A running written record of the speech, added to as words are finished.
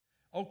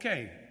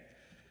Okay,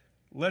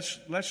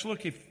 let's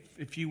look,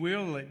 if you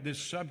will, at this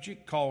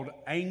subject called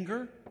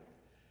anger.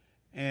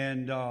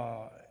 And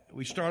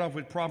we start off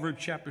with Proverbs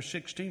chapter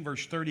 16,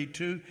 verse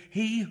 32.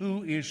 He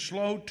who is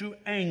slow to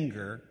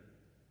anger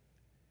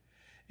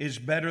is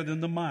better than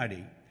the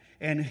mighty,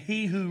 and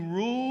he who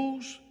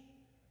rules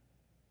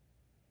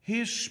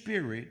his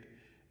spirit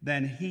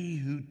than he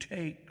who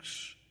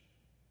takes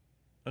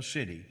a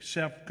city.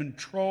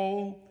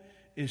 Self-control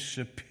is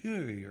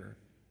superior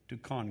to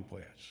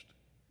conquest.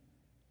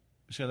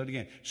 Say that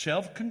again.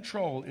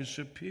 Self-control is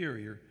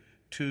superior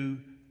to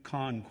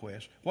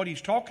conquest. What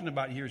he's talking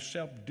about here is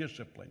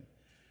self-discipline.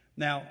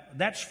 Now,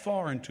 that's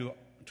foreign to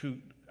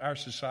our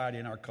society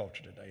and our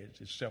culture today.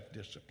 It's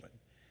self-discipline.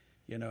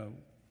 You know,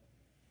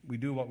 we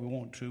do what we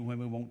want to, when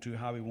we want to,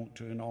 how we want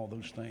to, and all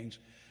those things.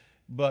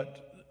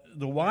 But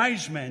the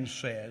wise man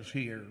says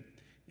here,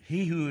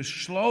 he who is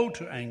slow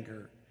to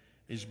anger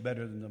is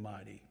better than the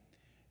mighty.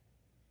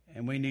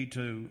 And we need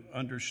to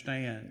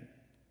understand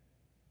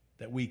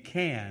that we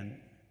can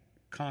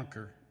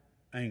conquer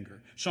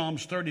anger.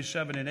 Psalms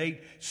 37:8,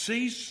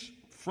 cease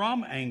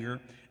from anger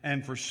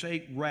and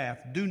forsake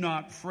wrath. Do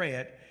not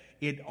fret.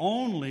 It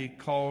only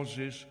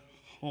causes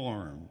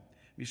harm.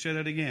 Let me say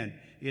that again.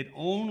 It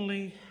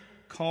only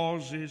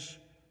causes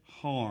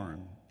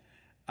harm.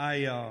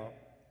 Anger,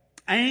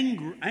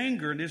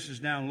 and this is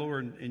down lower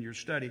in your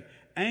study.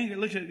 Anger,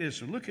 look at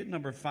this. Look at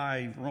number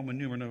 5, Roman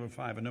numeral number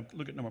 5, and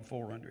look at number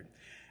 400.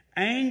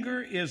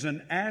 Anger is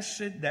an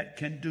acid that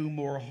can do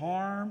more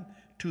harm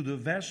to the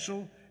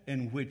vessel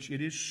in which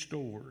it is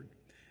stored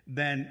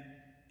than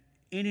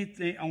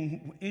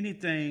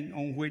anything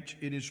on which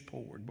it is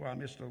poured. Boy, I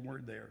missed a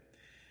word there.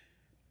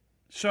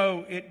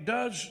 So it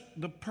does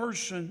the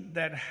person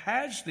that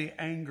has the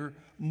anger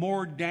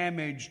more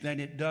damage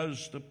than it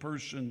does the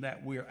person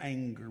that we're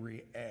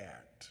angry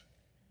at.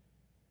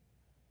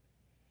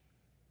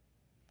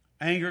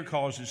 Anger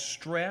causes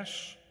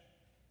stress.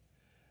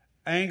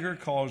 Anger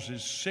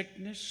causes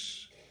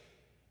sickness.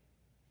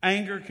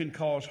 Anger can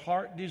cause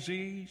heart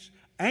disease.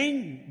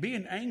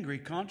 Being angry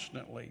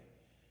constantly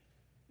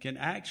can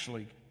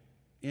actually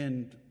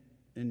end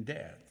in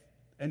death.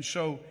 And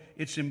so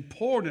it's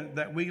important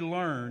that we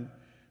learn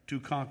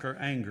to conquer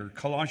anger.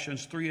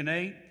 Colossians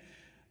 3:8,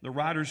 the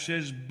writer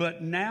says,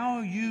 but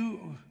now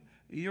you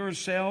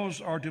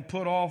yourselves are to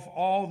put off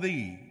all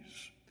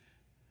these: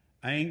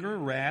 anger,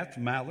 wrath,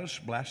 malice,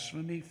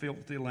 blasphemy,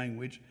 filthy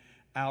language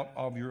out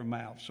of your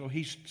mouth. So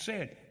he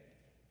said,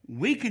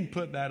 we can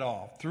put that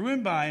off through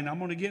and by, and I'm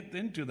going to get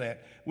into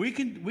that. We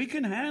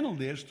can handle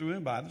this through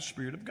and by the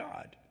Spirit of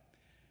God.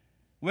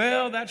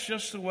 Well, that's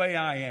just the way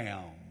I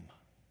am.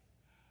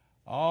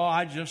 Oh,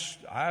 I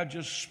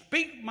just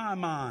speak my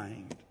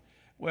mind.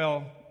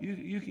 Well,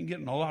 you can get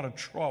in a lot of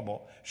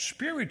trouble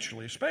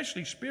spiritually,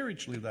 especially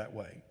spiritually that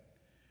way.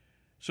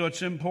 So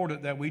it's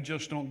important that we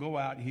just don't go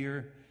out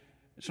here.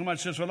 Somebody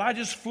says, well, I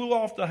just flew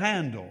off the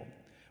handle.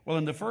 Well,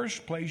 in the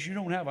first place, you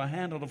don't have a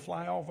handle to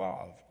fly off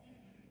of.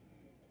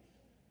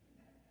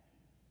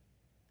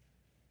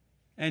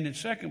 And in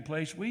second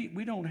place, we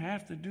don't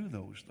have to do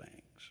those things.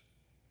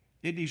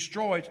 It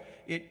destroys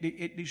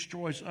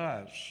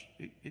us.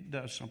 It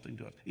does something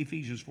to us.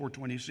 Ephesians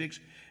 4:26.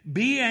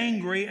 Be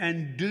angry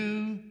and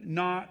do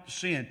not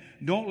sin.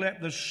 Don't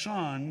let the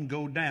sun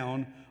go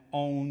down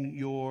on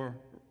your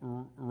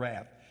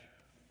wrath.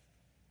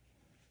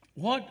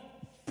 What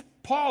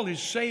Paul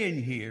is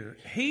saying here,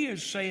 he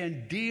is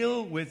saying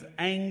deal with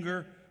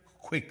anger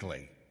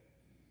quickly.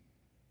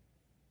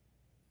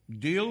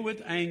 Deal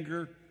with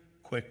anger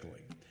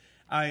quickly.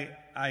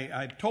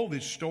 I told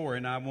this story,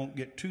 and I won't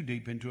get too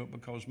deep into it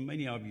because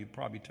many of you are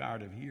probably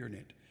tired of hearing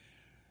it.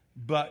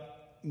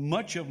 But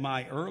much of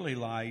my early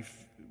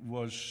life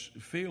was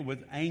filled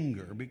with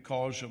anger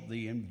because of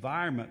the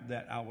environment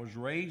that I was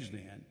raised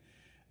in.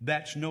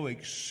 That's no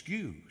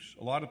excuse.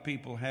 A lot of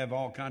people have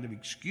all kinds of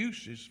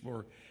excuses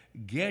for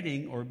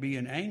getting or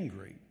being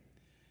angry.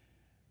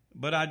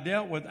 But I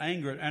dealt with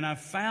anger, and I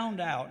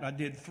found out, I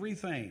did 3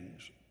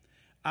 things.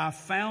 I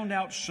found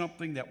out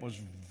something that was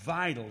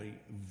vitally,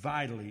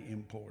 vitally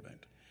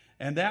important.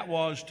 And that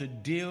was to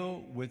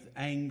deal with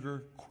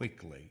anger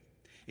quickly.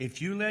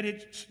 If you let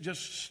it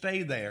just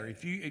stay there,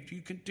 if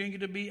you continue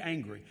to be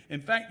angry,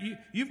 in fact,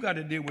 you've got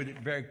to deal with it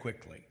very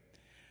quickly.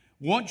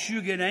 Once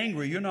you get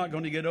angry, you're not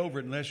going to get over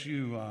it unless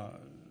you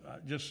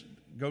just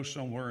go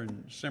somewhere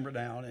and simmer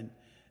down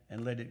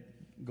and let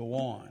it go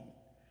on.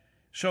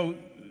 So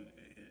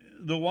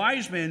the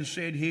wise man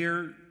said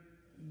here,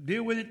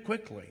 deal with it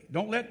quickly.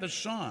 Don't let the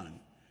sun,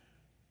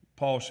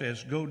 Paul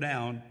says, go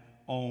down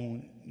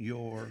on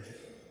your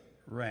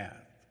wrath.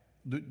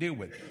 Deal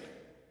with it.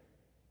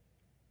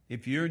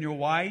 If you're and your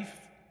wife,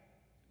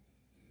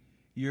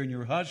 you're and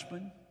your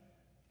husband,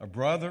 a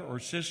brother or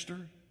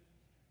sister,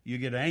 you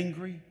get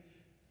angry,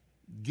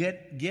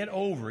 get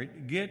over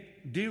it,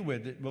 deal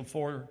with it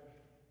before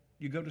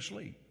you go to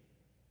sleep.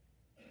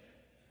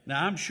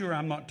 Now, I'm sure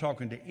I'm not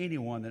talking to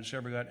anyone that's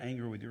ever got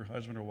angry with your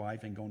husband or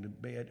wife and gone to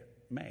bed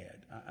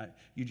mad.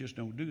 You just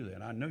don't do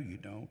that. I know you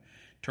don't.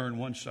 Turn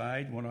one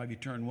side, one of you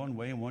turn one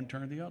way and one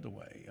turn the other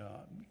way.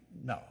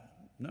 No,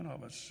 none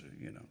of us,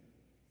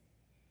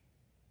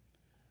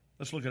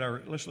 Let's look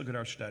at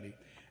our study.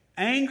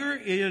 Anger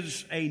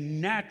is a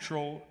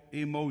natural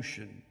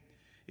emotion.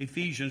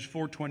 Ephesians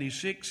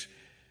 4:26,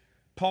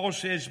 Paul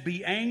says,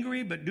 "Be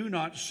angry, but do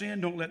not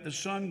sin. Don't let the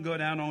sun go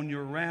down on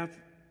your wrath.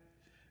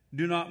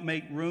 Do not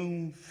make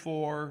room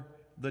for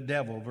the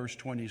devil." Verse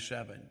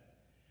 27.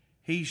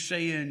 He's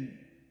saying,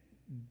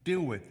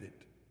 deal with it.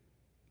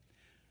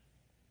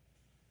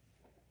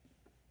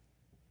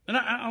 And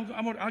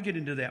I'll get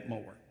into that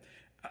more.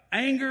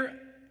 Anger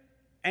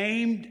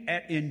aimed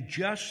at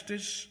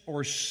injustice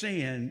or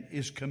sin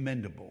is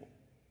commendable.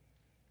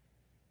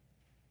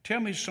 Tell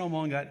me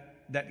someone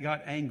that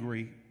got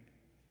angry,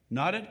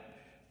 not at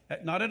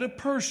a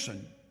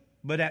person,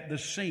 but at the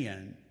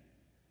sin,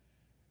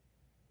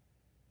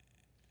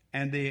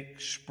 and they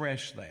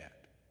express that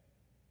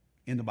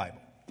in the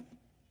Bible.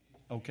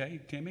 Okay,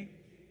 Timmy?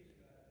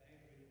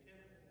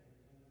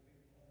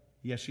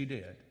 Yes, he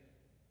did.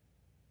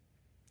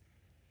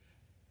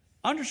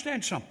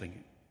 Understand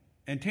something,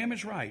 and Tim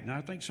is right, and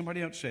I think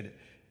somebody else said it.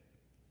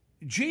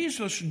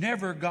 Jesus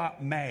never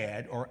got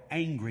mad or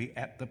angry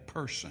at the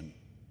person.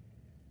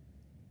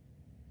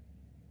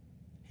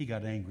 He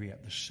got angry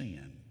at the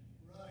sin.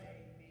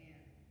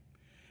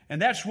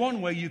 And that's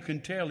one way you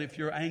can tell if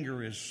your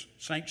anger is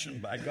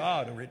sanctioned by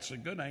God or it's a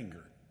good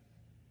anger.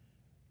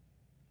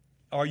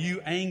 Are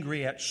you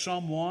angry at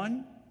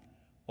someone,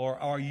 or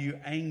are you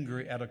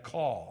angry at a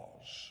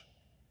cause?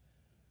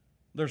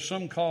 There's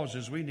some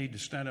causes we need to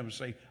stand up and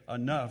say,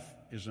 enough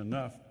is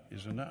enough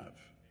is enough.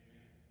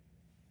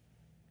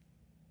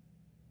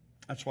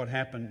 That's what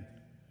happened.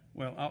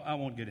 Well, I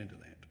won't get into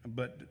that.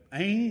 But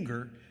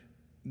anger,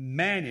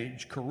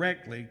 managed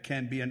correctly,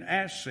 can be an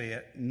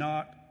asset,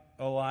 not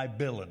a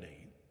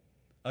liability.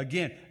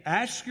 Again,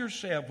 ask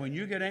yourself when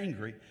you get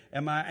angry,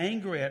 am I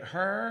angry at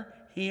her,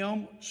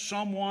 him,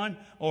 someone,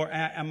 or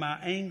am I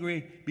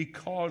angry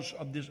because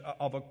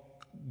of a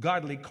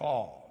godly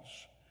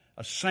cause,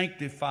 a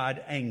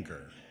sanctified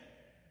anger?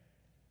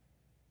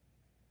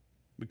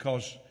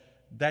 Because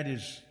that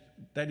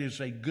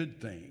is a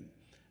good thing.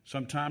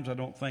 Sometimes I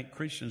don't think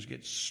Christians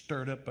get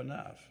stirred up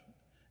enough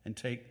and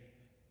take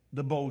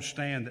the bold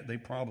stand that they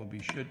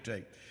probably should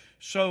take.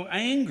 So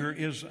anger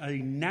is a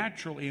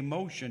natural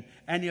emotion,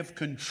 and if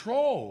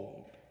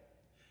controlled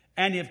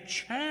and if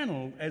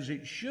channeled as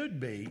it should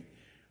be,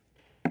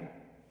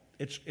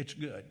 it's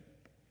good.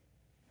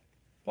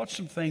 What's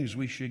some things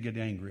we should get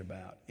angry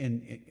about?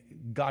 In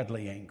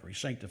godly anger,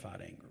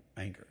 sanctified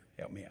anger.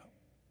 Help me out.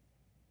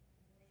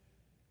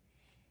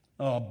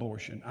 Oh,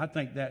 abortion. I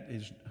think that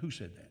is, who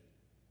said that?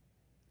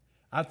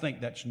 I think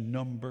that's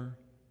number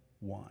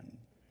one.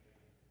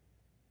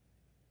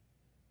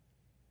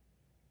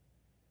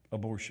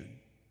 Abortion.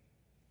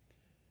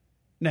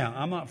 Now,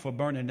 I'm not for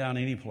burning down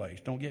any place.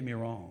 Don't get me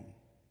wrong.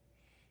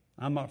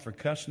 I'm not for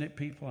cussing at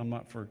people. I'm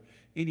not for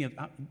any of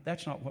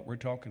that's not what we're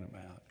talking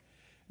about.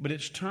 But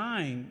it's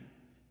time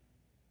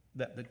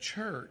that the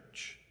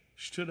church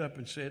stood up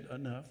and said,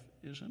 enough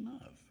is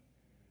enough.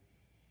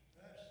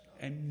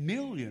 And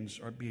millions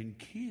are being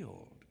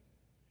killed.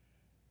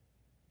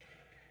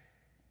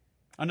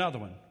 Another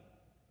one.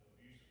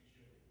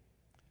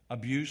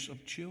 Abuse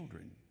of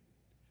children.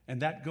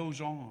 And that goes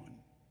on.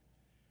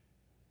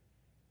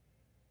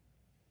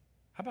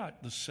 How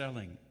about the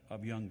selling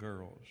of young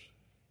girls?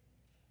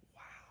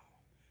 Wow.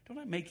 Don't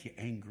that make you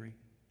angry?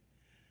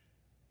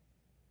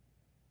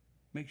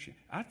 Makes you.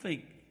 I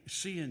think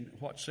seeing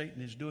what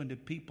Satan is doing to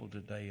people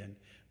today, and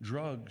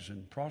drugs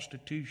and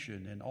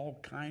prostitution and all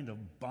kind of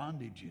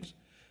bondages,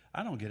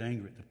 I don't get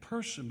angry at the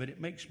person, but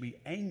it makes me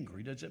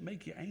angry. Does it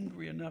make you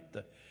angry enough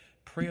to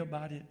pray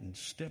about it and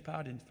step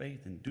out in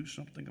faith and do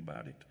something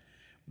about it?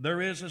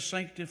 There is a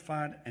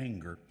sanctified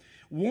anger.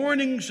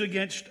 Warnings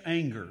against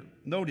anger.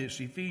 Notice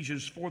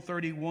Ephesians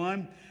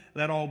 4:31,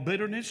 let all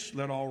bitterness,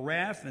 let all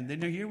wrath, and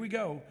then here we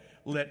go,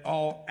 let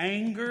all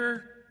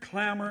anger,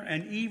 clamor,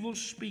 and evil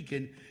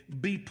speaking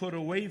be put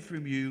away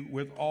from you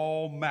with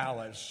all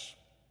malice.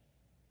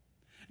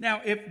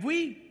 Now, if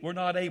we were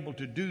not able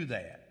to do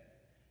that,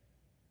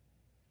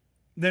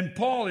 then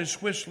Paul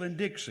is whistling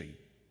Dixie.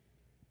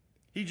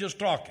 He's just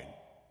talking.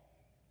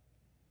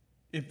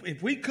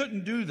 If we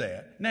couldn't do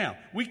that, now,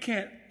 we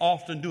can't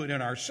often do it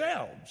in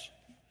ourselves,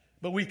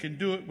 but we can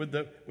do it with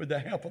the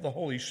help of the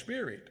Holy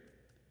Spirit.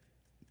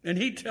 And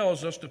he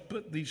tells us to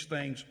put these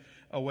things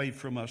away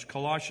from us.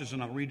 Colossians,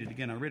 and I'll read it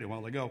again. I read it a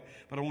while ago,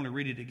 but I want to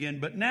read it again.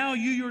 But now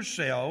you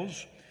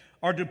yourselves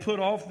are to put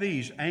off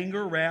these: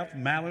 anger, wrath,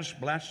 malice,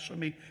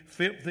 blasphemy,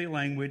 filthy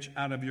language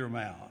out of your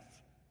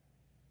mouth.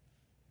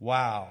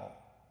 Wow.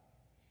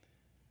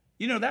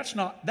 You know, that's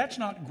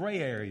not gray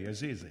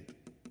areas, is it?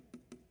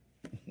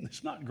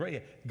 It's not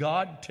gray.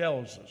 God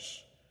tells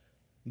us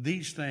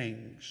these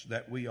things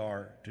that we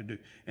are to do.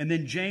 And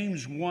then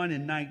James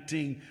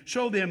 1:19,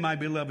 so then, my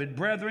beloved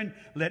brethren,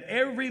 let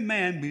every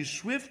man be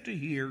swift to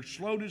hear,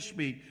 slow to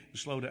speak, and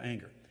slow to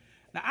anger.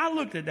 Now, I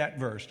looked at that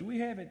verse. Do we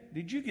have it?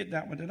 Did you get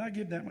that one? Did I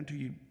give that one to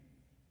you,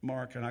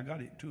 Mark? And I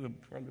got it to him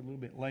probably a little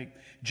bit late.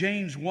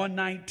 James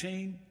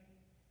 1:19.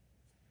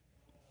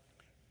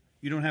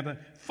 You don't have a...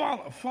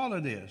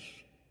 Follow this.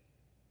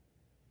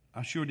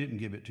 I sure didn't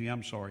give it to you.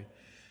 I'm sorry.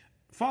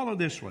 Follow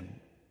this one.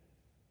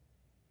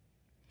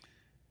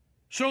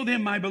 So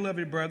then, my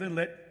beloved brethren,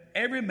 let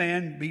every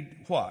man be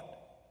what?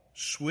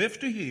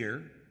 Swift to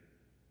hear,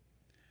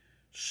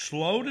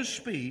 slow to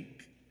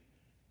speak,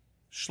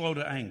 slow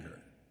to anger.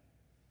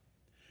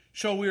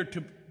 So we're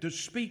to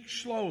speak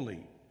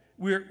slowly.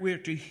 We're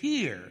to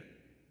hear,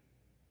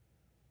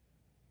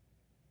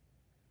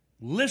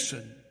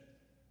 listen,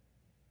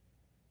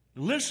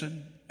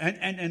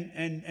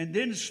 and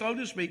then slow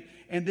to speak,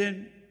 and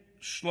then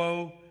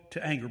slow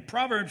to anger.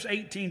 Proverbs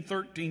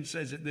 18:13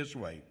 says it this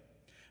way.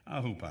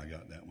 I hope I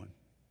got that one.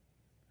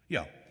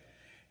 Yeah.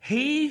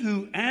 He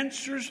who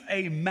answers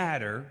a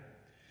matter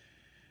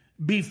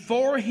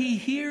before he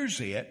hears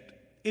it,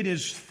 it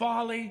is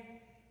folly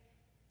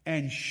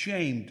and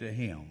shame to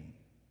him.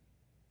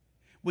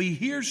 We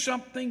hear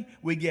something,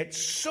 we get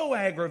so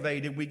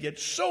aggravated, we get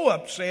so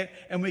upset,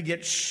 and we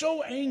get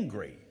so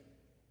angry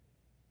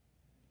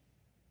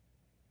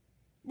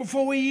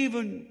before we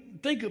even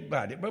think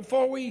about it,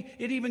 before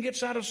it even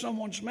gets out of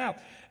someone's mouth.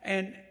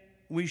 And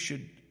we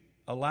should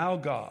allow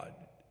God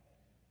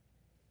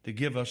to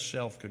give us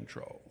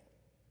self-control.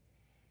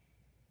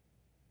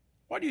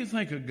 Why do you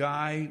think a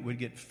guy would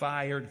get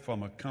fired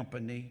from a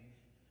company,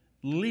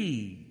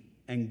 leave,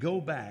 and go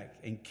back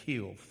and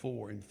kill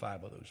 4 and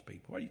 5 of those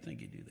people? Why do you think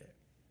he'd do that?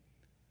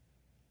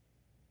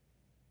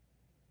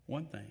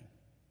 One thing.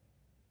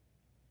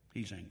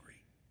 He's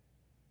angry.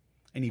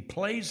 And he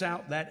plays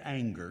out that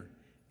anger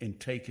in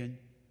taking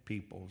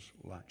people's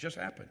lives. Just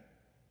happened.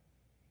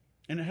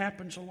 And it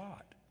happens a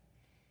lot.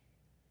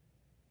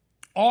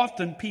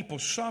 Often people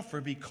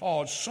suffer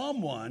because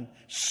someone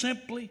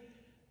simply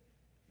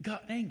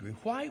got angry.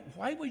 Why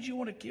would you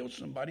want to kill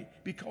somebody?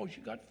 Because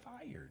you got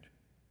fired.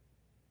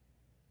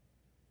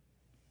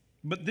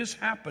 But this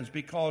happens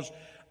because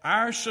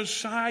our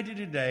society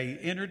today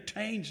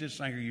entertains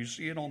this anger. You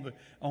see it on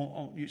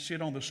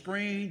the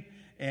screen,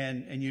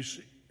 and you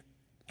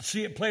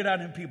see it played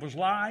out in people's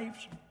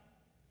lives.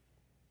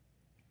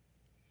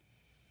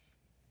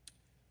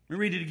 Let me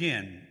read it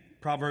again.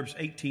 Proverbs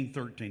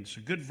 18:13. It's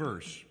a good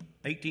verse.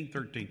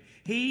 18:13.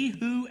 He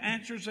who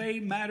answers a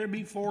matter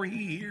before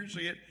he hears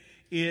it,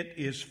 it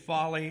is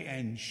folly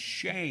and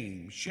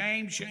shame.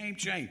 Shame, shame,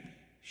 shame.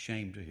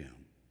 Shame to him.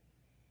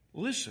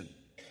 Listen.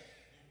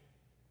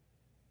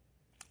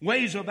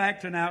 Ways of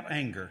acting out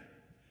anger.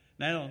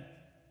 Now,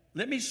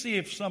 let me see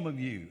if some of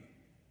you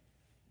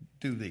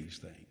do these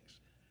things.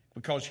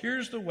 Because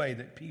here's the way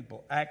that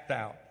people act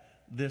out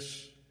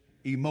this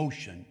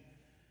emotion,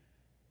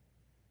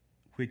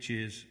 which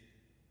is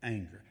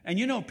anger. And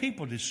you know,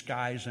 people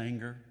disguise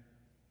anger.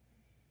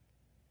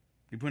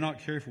 If we're not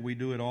careful, we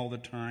do it all the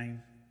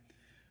time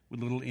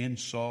with little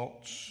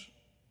insults.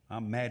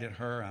 I'm mad at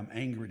her, I'm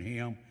angry at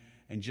him,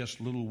 and just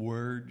little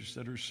words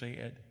that are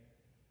said.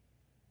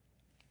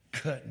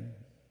 Cutting,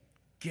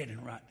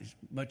 getting right as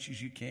much as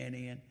you can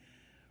in.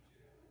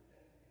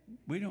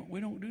 We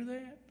don't do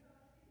that.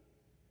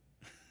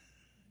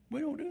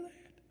 We don't do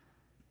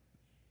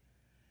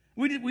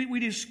that. We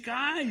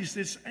disguise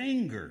this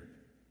anger.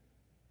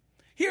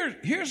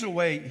 Here's a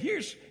way.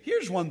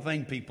 Here's one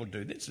thing people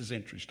do. This is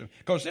interesting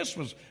because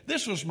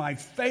this was my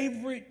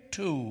favorite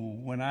tool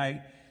when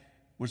I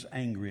was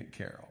angry at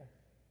Carol.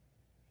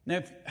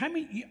 Now, how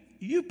many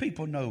you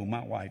people know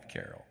my wife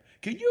Carol?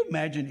 Can you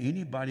imagine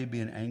anybody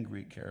being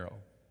angry at Carol?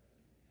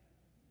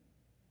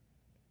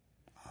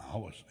 I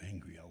was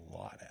angry a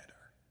lot at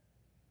her.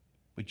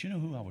 But you know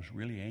who I was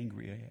really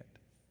angry at?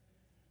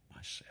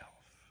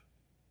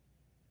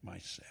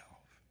 Myself.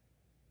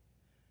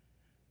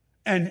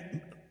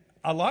 And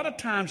a lot of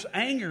times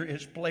anger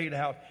is played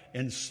out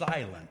in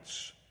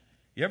silence.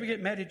 You ever get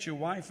mad at your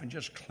wife and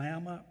just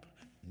clam up?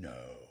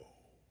 No.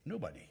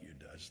 Nobody here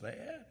does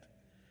that.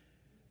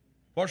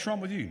 What's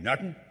wrong with you?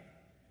 Nothing.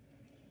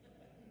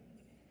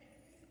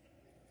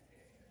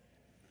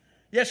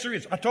 Yes, there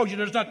is. I told you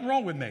there's nothing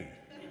wrong with me.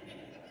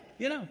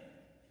 You know.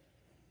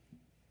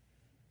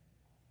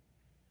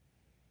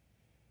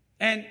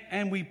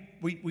 And we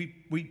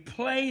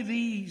play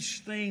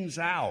these things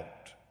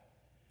out.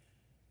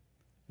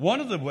 One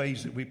of the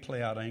ways that we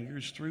play out anger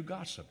is through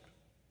gossip.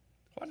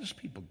 Why does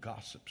people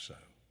gossip so?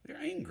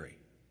 They're angry.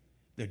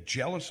 They're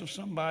jealous of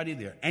somebody.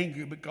 They're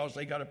angry because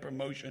they got a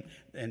promotion,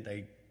 and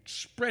they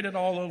spread it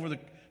all over the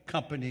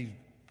company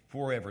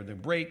forever. They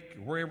break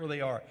wherever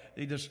they are.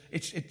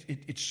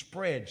 It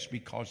spreads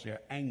because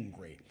they're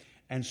angry,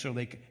 and so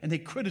they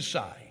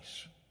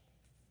criticize.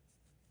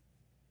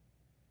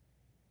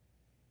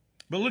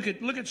 But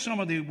look at some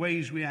of the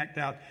ways we act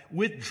out: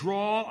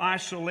 withdrawal,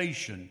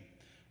 isolation,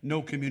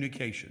 no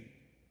communication.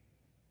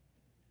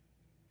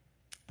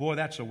 Boy,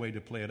 that's a way to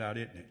play it out,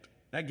 isn't it?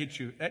 That gets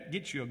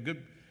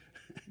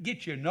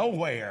you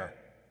nowhere.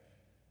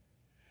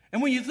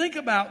 And when you think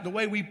about the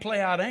way we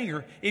play out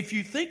anger, if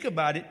you think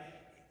about it,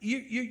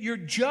 you're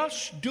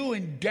just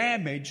doing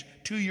damage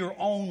to your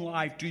own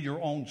life, to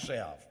your own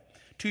self,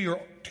 to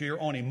your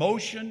own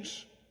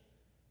emotions.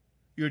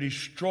 You're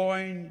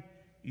destroying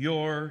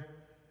yourself.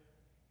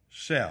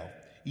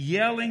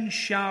 Yelling,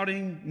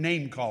 shouting,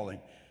 name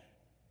calling.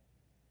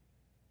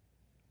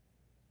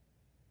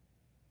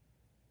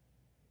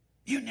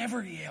 You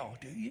never yell,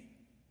 do you?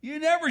 You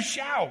never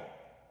shout.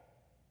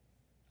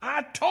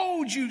 I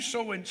told you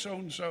so and so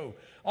and so.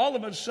 All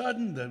of a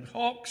sudden, the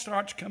Hulk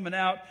starts coming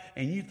out,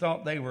 and you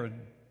thought they were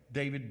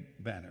David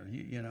Banner,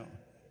 you know.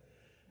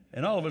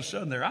 And all of a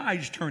sudden, their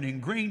eyes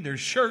turning green, their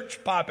shirts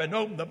popping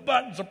open, the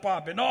buttons are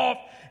popping off,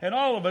 and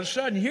all of a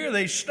sudden, here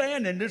they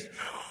stand, and this,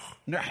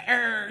 their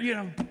hair, you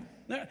know.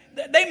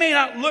 They may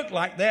not look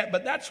like that,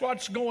 but that's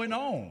what's going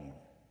on.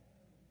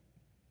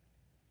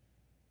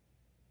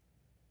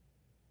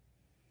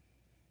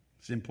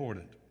 It's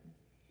important.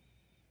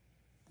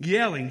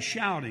 Yelling,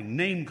 shouting,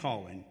 name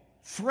calling,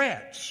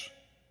 threats.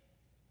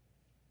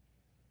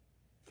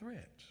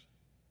 Threats.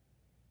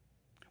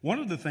 One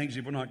of the things,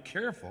 if we're not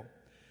careful,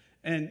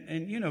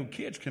 and you know,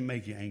 kids can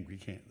make you angry,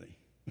 can't they?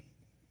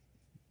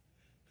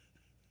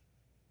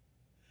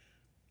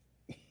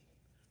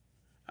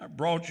 I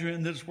brought you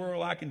in this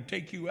world, I can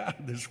take you out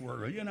of this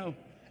world, you know.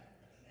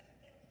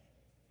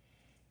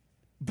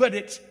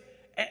 But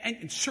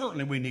and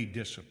certainly we need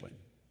discipline.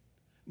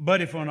 But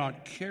if we're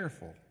not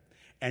careful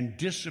and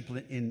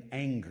discipline in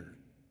anger,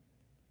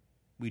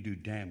 we do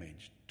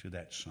damage to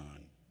that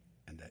son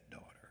and that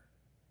daughter.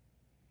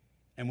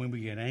 And when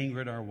we get angry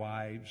at our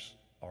wives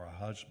or our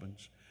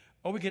husbands,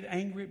 or we get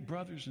angry at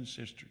brothers and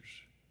sisters,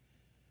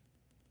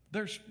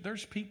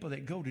 there's people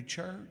that go to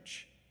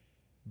church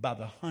by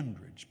the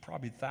hundreds,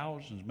 probably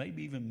thousands,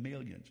 maybe even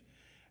millions,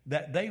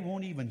 that they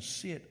won't even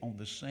sit on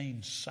the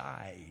same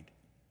side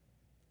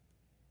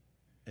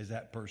as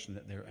that person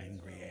that they're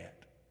angry at.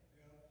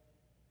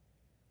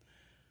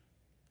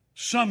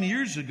 Some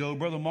years ago,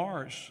 Brother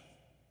Morris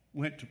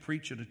went to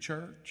preach at a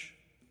church,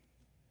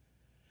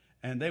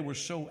 and they were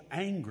so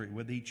angry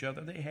with each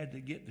other, they had to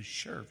get the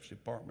sheriff's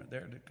department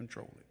there to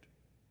control it.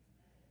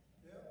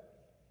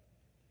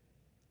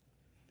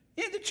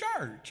 In the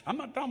church. I'm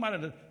not talking about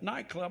at a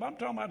nightclub. I'm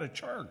talking about a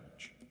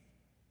church.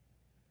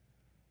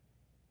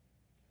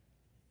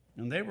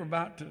 And they were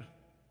about to,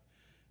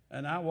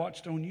 and I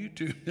watched on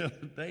YouTube the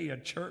other day, a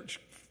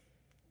church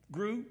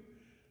group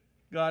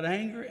got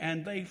angry,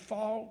 and they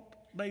fought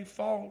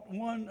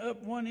one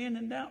up one end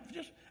and down,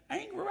 just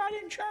angry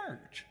right in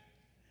church.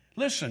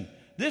 Listen,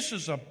 this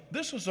is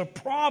a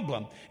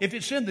problem. If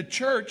it's in the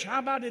church, how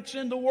about it's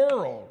in the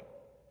world?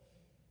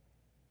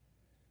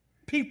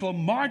 People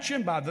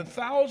marching by the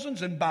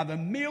thousands and by the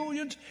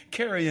millions,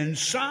 carrying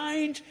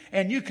signs,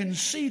 and you can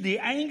see the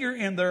anger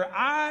in their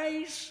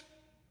eyes,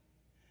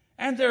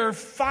 and they're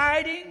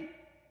fighting.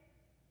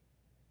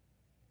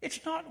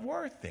 It's not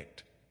worth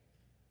it.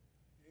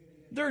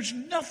 There's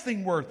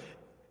nothing worth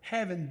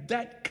having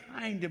that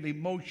kind of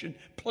emotion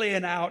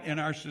playing out in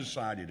our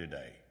society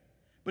today.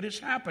 But it's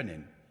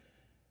happening.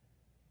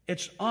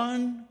 It's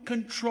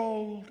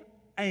uncontrolled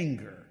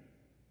anger.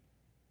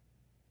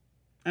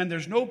 And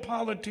there's no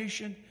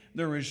politician,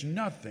 there is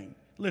nothing.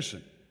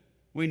 Listen,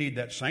 we need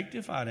that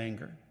sanctified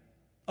anger,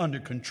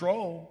 under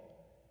control,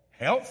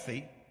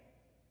 healthy,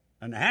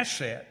 an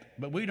asset,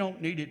 but we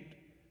don't need it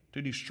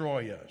to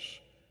destroy us.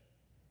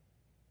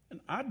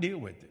 And I deal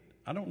with it.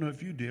 I don't know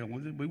if you deal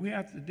with it, but we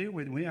have to deal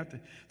with it. We have to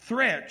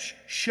threats,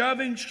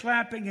 shoving,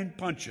 slapping, and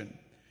punching.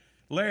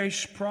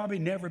 Larry's probably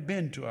never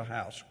been to a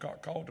house,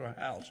 called to a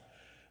house,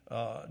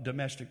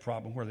 domestic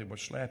problem where they were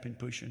slapping,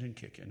 pushing, and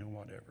kicking and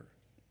whatever.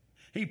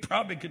 He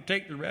probably could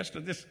take the rest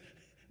of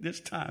this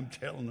time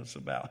telling us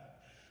about.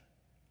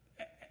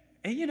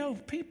 And you know,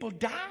 people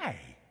die.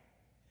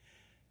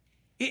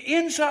 It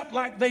ends up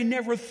like they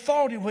never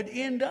thought it would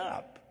end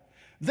up.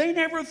 They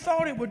never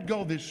thought it would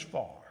go this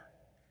far.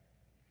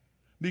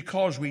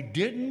 Because we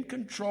didn't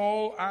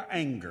control our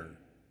anger.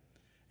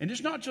 And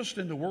it's not just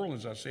in the world,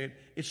 as I said,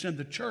 it's in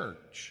the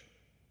church.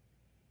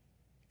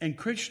 And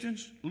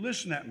Christians,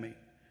 listen at me.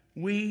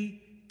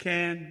 We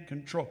can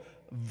control.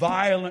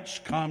 Violence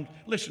comes.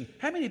 Listen,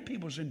 how many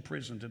people's in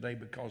prison today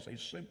because they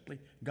simply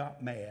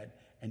got mad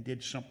and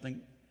did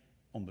something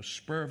on the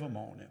spur of a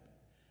moment?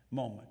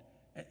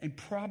 And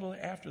probably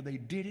after they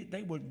did it,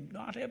 they would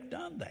not have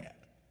done that.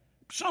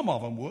 Some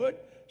of them would.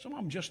 Some of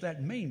them just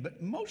that mean.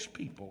 But most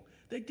people,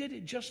 they did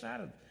it just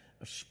out of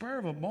a spur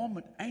of a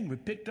moment, angry,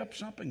 picked up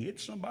something, hit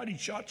somebody,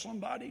 shot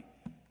somebody.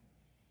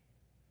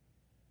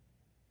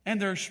 And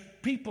there's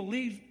people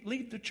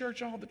leave the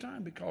church all the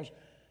time because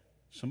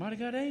somebody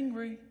got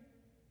angry.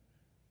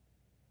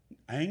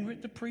 Angry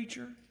at the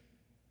preacher.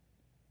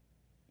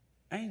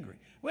 Angry.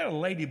 We had a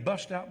lady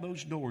bust out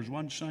those doors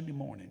one Sunday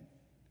morning.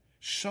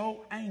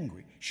 So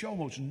angry. She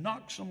almost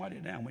knocked somebody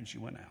down when she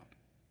went out.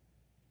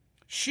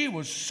 She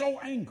was so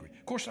angry.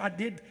 Of course,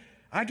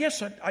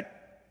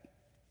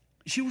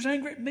 she was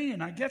angry at me,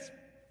 and I guess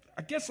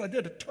I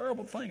did a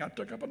terrible thing. I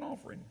took up an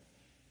offering.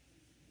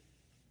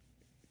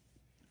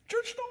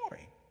 True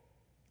story.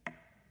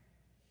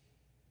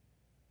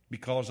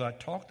 because I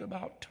talked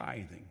about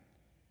tithing,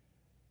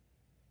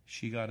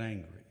 she got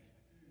angry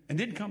and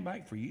didn't come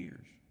back for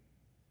years.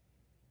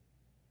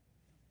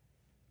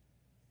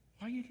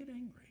 Why you get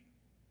angry?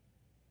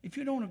 If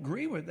you don't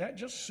agree with that,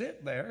 just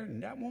sit there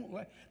and that won't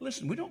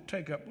listen, we don't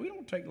take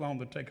long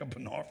to take up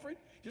an offering.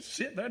 Just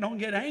sit there, don't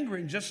get angry,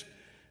 and just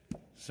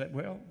say,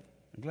 well,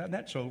 I'm glad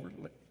that's over.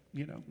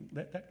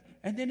 Let that,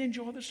 and then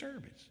enjoy the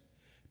service.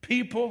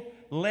 People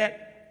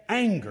let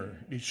anger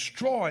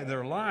destroy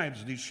their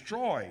lives,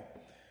 destroy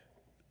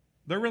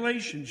their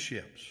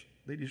relationships.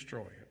 They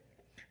destroy it.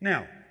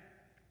 Now,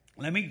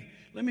 let me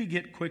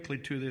get quickly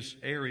to this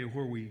area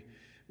where we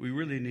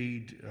really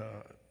need,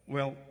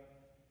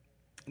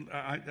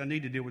 I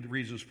need to deal with the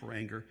reasons for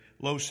anger.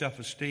 Low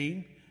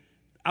self-esteem.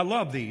 I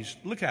love these.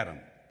 Look at them.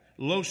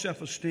 Low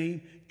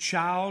self-esteem,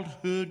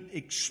 childhood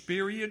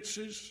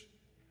experiences.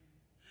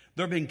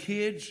 There have been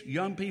kids,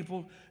 young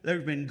people, there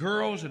have been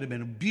girls that have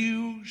been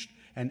abused,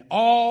 and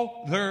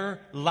all their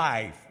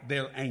life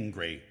they're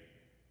angry.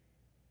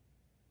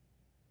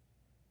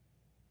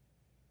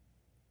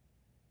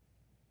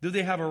 Do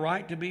they have a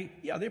right to be?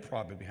 Yeah, they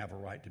probably have a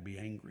right to be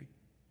angry.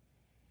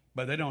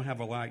 But they don't have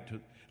a right to...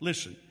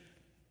 Listen,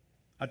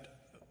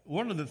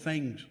 one of the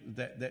things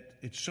that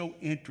it's so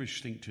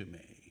interesting to me,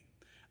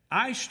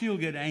 I still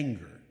get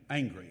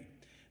angry,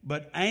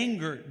 but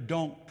anger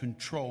don't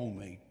control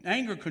me.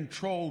 Anger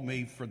controlled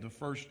me for the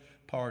first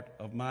part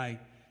of my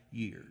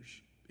years.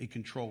 It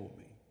controlled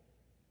me.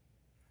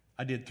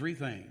 I did 3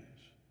 things.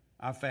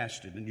 I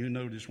fasted, and you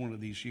notice one of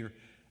these here,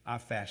 I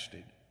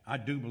fasted. I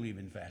do believe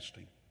in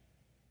fasting.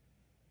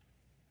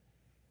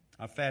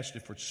 I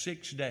fasted for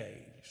 6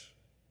 days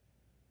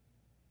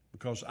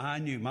because I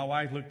knew. My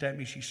wife looked at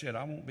me, she said,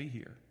 I won't be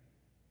here.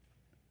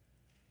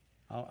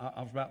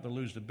 I was about to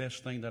lose the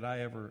best thing that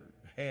I ever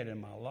had in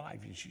my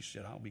life. And she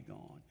said, I'll be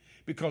gone.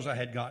 Because I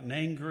had gotten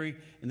angry,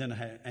 and then I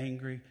had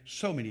angry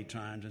so many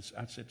times. And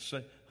I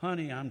said,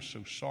 honey, I'm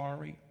so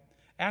sorry.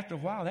 After a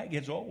while, that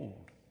gets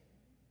old.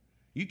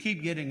 You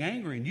keep getting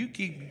angry, and you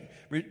keep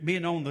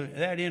being on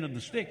that end of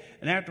the stick.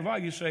 And after a while,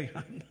 you say,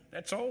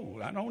 that's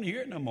old. I don't want to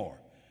hear it no more.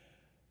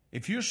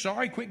 If you're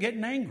sorry, quit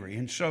getting angry.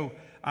 And so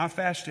I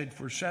fasted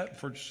for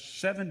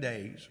 7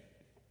 days.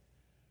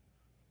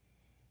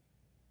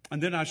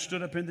 And then I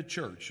stood up in the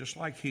church, just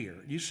like here.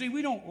 You see,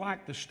 we don't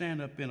like to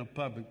stand up in a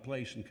public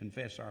place and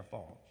confess our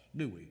faults,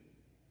 do we?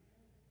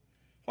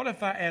 What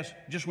if I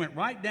just went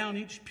right down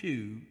each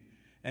pew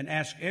and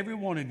asked every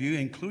one of you,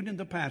 including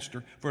the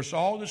pastor, for us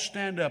all to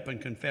stand up and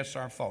confess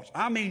our faults?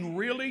 I mean,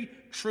 really,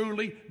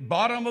 truly,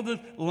 bottom of the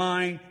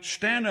line,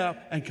 stand up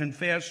and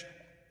confess,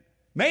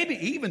 maybe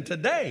even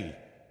today.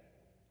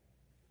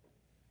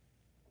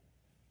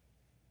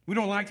 We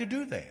don't like to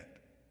do that.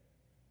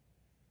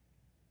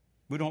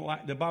 We don't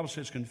like, the Bible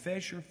says,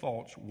 confess your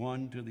faults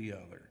one to the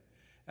other.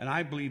 And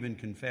I believe in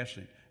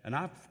confessing. And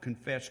I've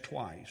confessed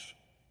twice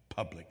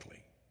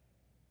publicly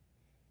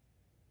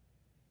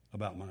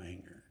about my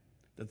anger.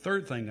 The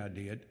third thing I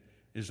did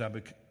is I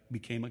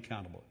became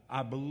accountable.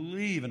 I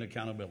believe in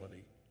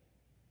accountability.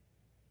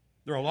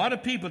 There are a lot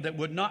of people that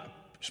would not,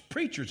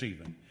 preachers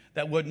even,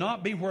 that would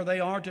not be where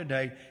they are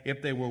today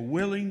if they were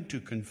willing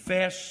to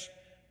confess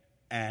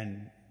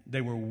and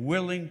they were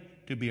willing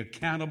to be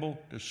accountable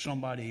to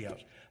somebody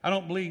else. I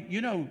don't believe,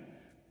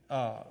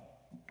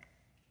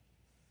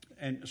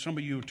 and some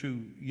of you are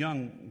too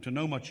young to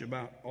know much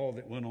about all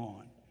that went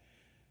on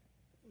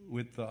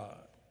with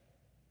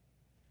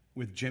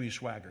Jimmy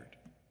Swaggart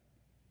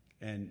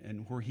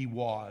and where he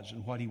was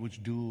and what he was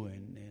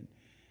doing.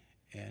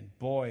 And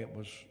boy, it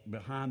was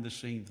behind the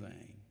scene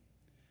thing.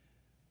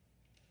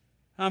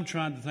 I'm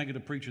trying to think of the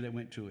preacher that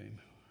went to him.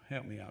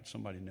 Help me out.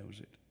 Somebody knows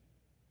it.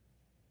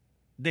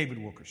 David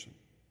Wilkerson.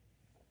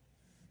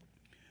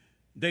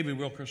 David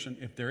Wilkerson,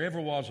 if there ever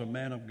was a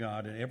man of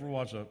God and ever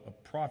was a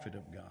prophet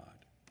of God,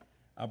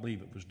 I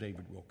believe it was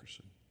David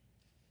Wilkerson.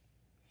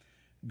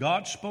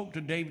 God spoke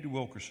to David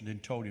Wilkerson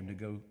and told him to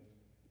go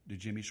to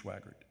Jimmy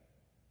Swaggart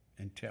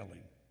and tell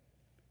him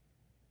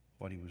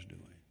what he was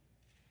doing.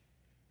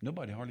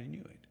 Nobody hardly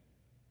knew it.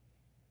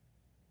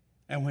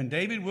 And when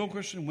David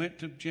Wilkerson went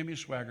to Jimmy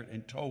Swaggart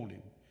and told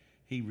him,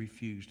 he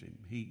refused him.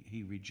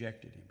 He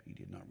rejected him. He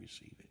did not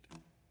receive it.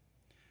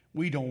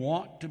 We don't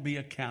want to be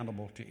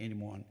accountable to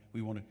anyone.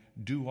 We want to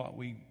do what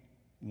we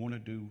want to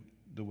do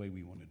the way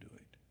we want to do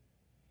it.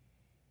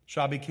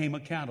 So I became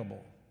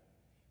accountable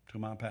to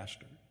my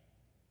pastor.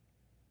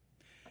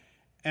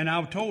 And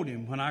I told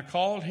him, when I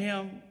called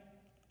him,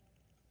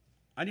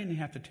 I didn't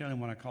have to tell him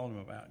what I called him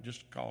about.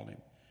 Just called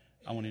him.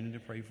 I wanted him to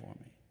pray for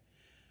me.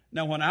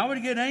 Now, when I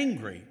would get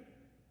angry,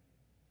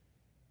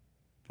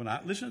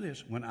 listen to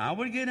this, when I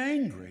would get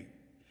angry,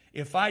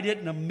 if I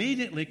didn't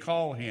immediately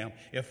call him,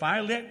 if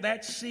I let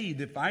that stay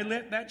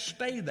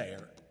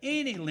there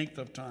any length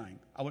of time,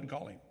 I wouldn't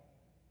call him.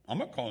 I'm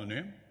not calling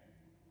him.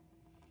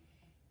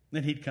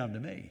 Then he'd come to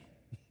me.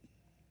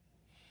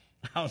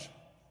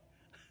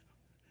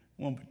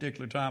 One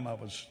particular time I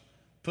was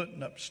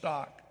putting up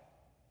stock,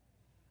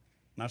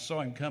 and I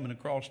saw him coming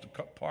across the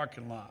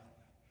parking lot.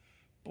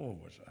 Boy,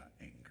 was I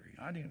angry.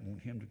 I didn't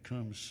want him to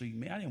come see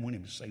me. I didn't want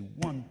him to say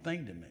one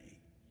thing to me.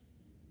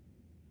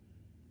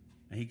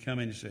 And he come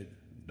in and said,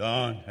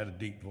 Don, had a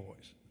deep voice.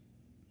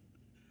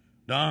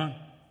 Don,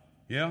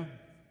 yeah?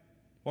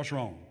 What's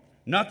wrong?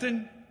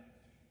 Nothing?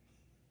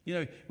 You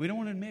know, we don't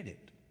want to admit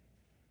it.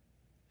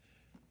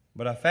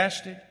 But I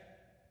fasted,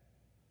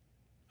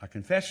 I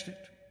confessed it,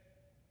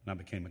 and I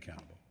became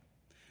accountable.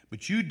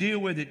 But you deal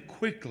with it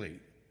quickly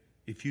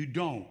if you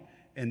don't.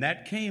 And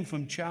that came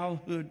from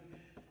childhood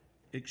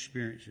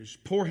experiences.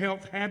 Poor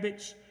health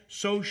habits,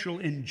 social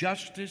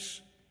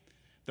injustice.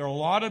 There are a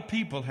lot of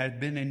people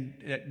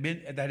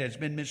that has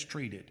been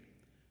mistreated.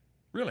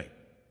 Really.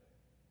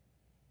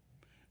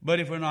 But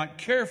if we're not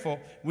careful,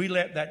 we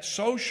let that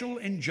social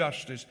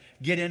injustice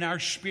get in our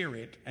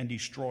spirit and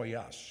destroy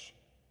us.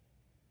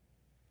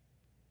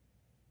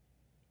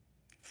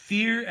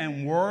 Fear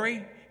and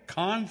worry,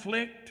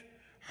 conflict,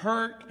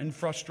 hurt and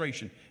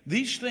frustration.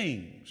 These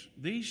things,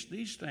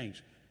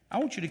 I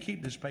want you to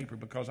keep this paper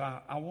because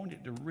I want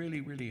it to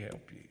really, really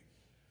help you.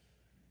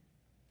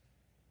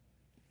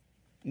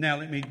 Now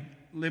let me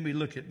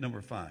look at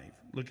number 5.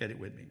 Look at it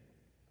with me.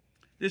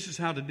 This is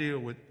how to deal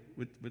with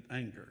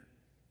anger.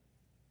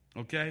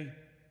 Okay?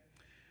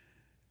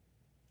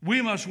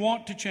 We must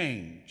want to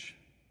change.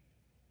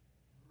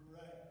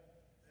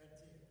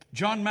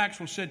 John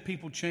Maxwell said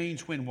people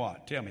change when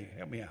what? Tell me,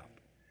 help me out.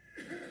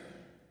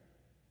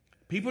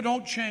 People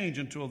don't change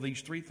until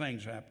these 3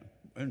 things happen,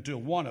 until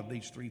one of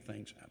these 3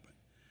 things happen.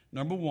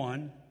 Number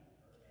 1,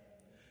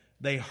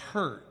 they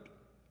hurt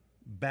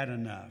bad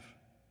enough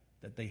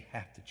that they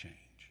have to change.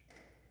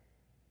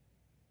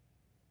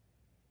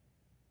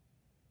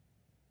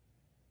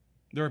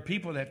 There are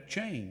people that have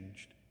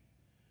changed.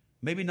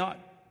 Maybe not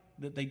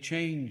that they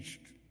changed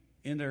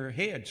in their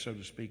head, so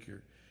to speak,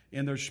 or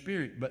in their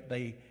spirit, but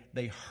they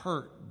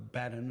hurt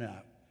bad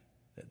enough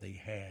that they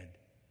had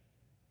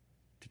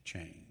to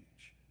change.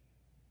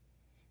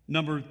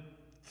 Number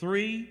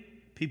 3,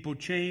 people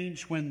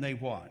change when they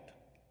what?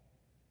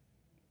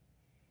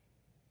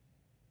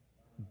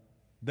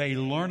 They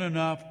learn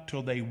enough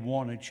till they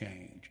want to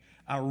change.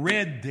 I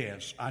read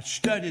this. I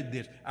studied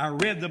this. I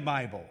read the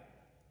Bible.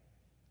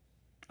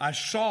 I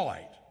saw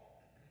it.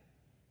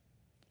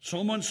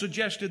 Someone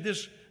suggested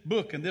this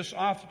book and this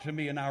author to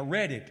me, and I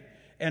read it.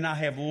 And I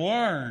have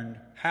learned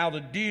how to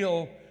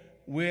deal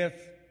with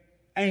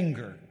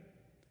anger.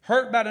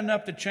 Hurt bad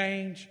enough to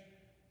change.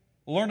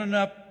 Learn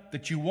enough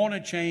that you want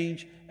to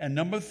change. And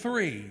number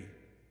 3,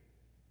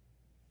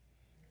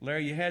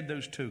 Larry, you had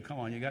those 2. Come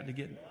on, you got to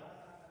get...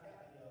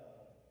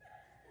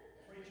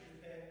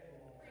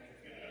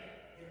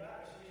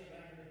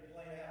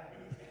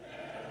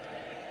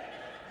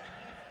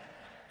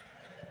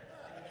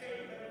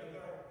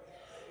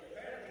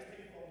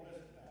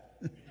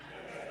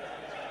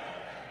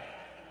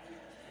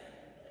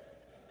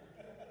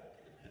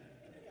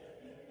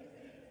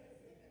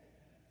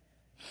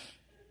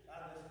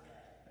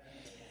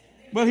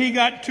 But he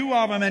got 2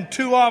 of them, and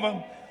 2 of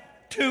them,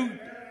 2.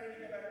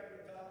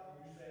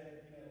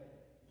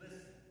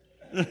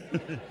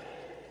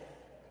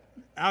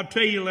 I'll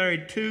tell you,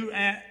 Larry, 2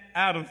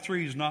 out of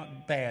 3 is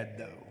not bad,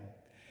 though.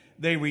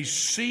 They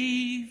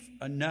receive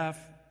enough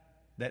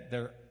that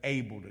they're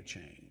able to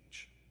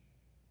change.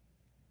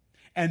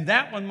 And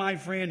that one, my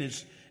friend,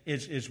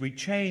 is we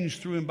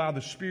change through and by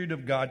the Spirit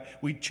of God.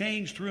 We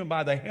change through and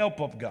by the help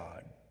of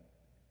God.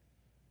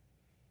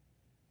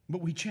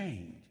 But we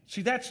change.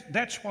 See,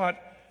 that's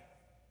what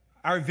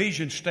our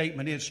vision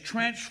statement is,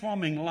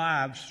 transforming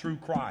lives through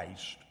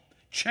Christ.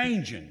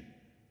 Changing.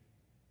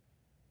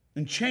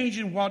 And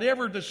changing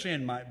whatever the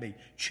sin might be.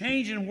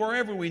 Changing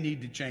wherever we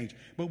need to change.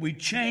 But we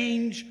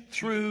change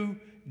through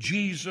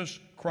Jesus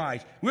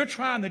Christ. We're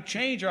trying to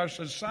change our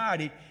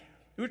society.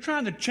 We're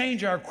trying to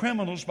change our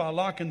criminals by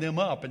locking them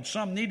up. And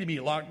some need to be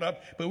locked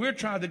up. But we're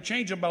trying to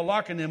change them by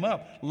locking them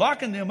up.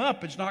 Locking them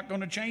up is not going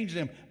to change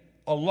them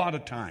a lot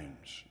of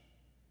times.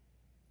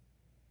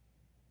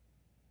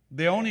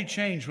 They only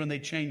change when they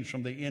change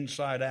from the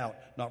inside out,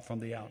 not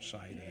from the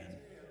outside in.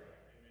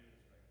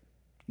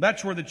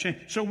 That's where the change.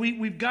 So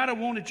we've got to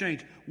want to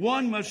change.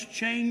 One must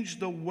change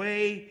the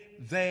way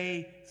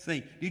they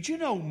think. Did you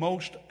know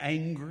most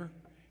anger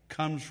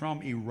comes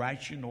from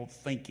irrational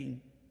thinking?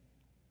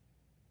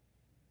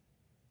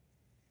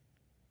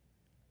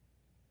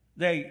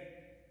 The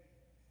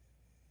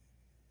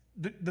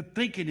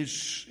thinking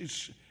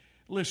is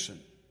listen.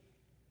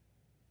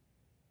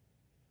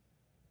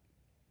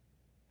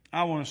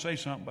 I want to say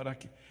something, but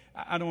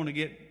I don't want to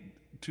get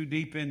too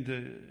deep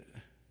into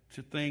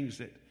things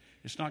that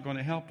it's not going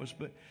to help us.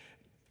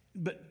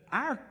 But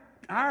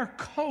our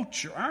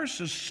culture, our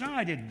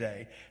society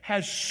today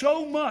has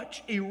so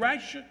much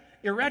irrational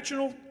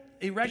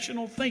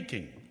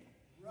thinking.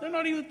 They're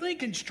not even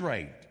thinking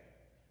straight.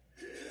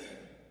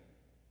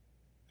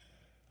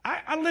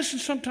 I listen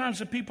sometimes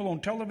to people on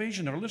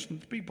television or listen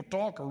to people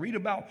talk or read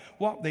about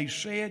what they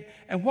said,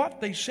 and what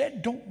they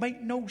said don't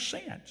make no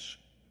sense.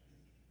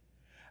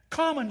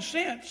 Common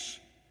sense,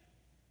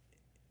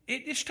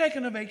 it's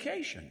taken a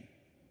vacation.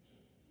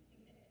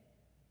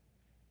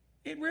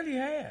 It really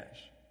has.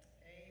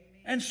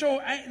 And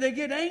so they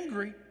get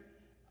angry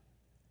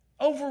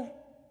over,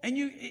 and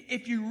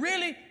if you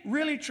really,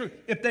 really true,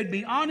 if they'd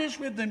be honest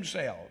with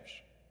themselves,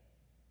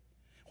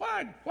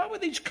 why are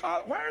these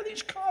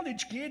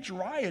college kids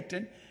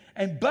rioting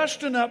and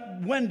busting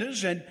up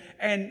windows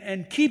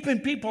and keeping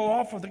people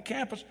off of the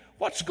campus?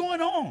 What's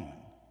going on?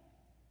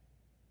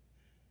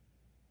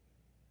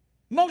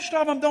 Most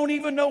of them don't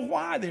even know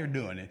why they're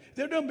doing it.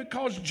 They're doing it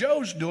because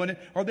Joe's doing it,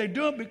 or they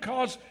do it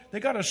because they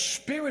got a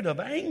spirit of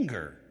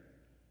anger.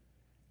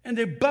 And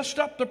they bust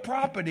up the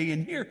property,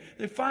 and here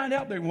they find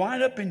out they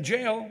wind up in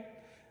jail.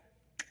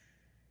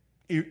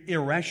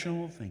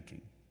 Irrational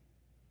thinking.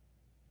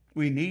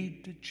 We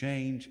need to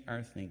change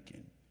our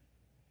thinking.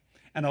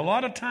 And a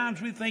lot of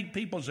times we think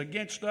people's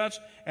against us,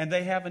 and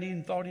they haven't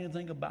even thought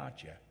anything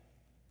about you.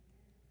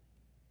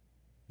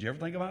 Did you ever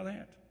think about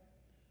that?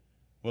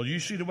 Well, you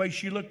see the way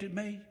she looked at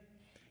me?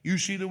 You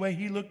see the way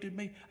he looked at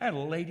me? I had a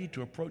lady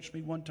to approach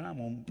me one time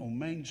on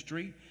Main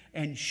Street,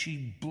 and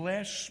she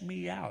blessed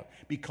me out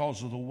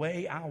because of the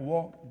way I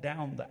walked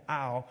down the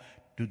aisle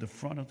to the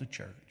front of the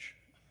church.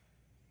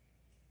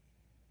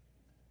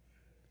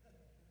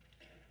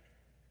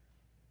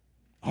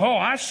 Oh,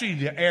 I see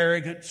the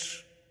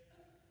arrogance.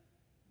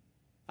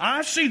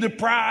 I see the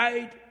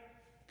pride.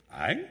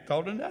 I ain't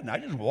called it nothing. I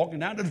just walking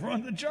down to the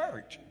front of the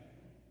church.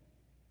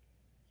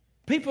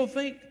 People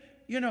think,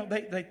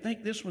 they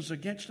think this was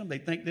against them. They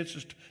think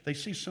they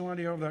see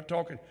somebody over there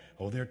talking.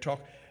 Oh, they're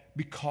talking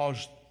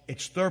because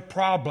it's their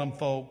problem,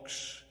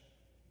 folks.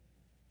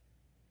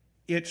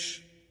 It's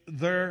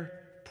their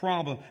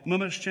problem. We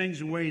must change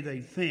the way they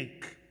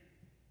think.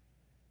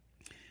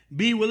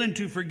 Be willing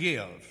to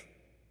forgive.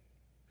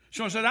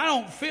 Someone said, I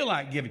don't feel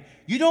like giving.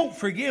 You don't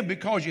forgive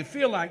because you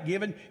feel like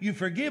giving. You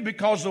forgive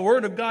because the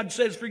Word of God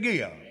says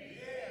forgive.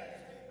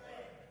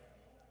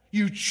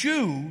 You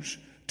choose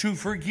to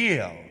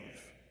forgive.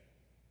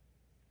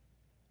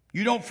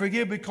 You don't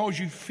forgive because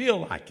you feel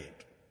like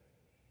it.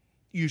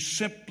 You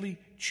simply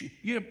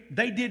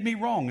they did me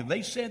wrong.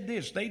 They said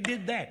this. They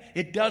did that.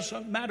 It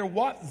doesn't matter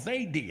what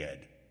they did.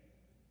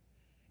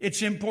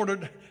 It's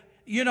important,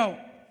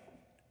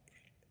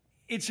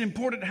 it's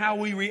important how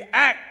we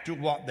react to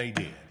what they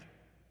did.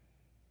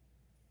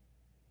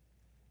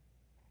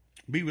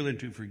 Be willing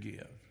to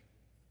forgive.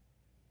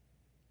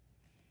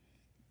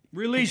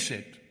 Release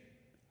it.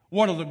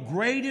 One of the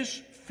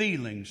greatest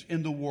feelings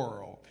in the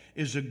world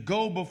is to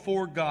go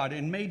before God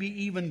and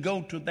maybe even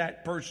go to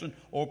that person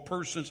or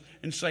persons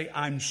and say,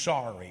 I'm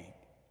sorry.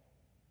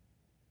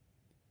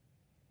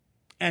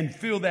 And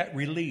feel that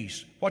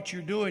release. What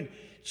you're doing.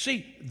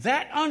 See,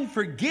 that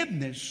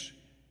unforgiveness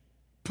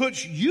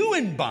puts you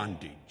in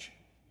bondage.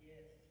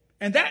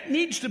 And that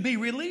needs to be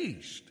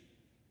released.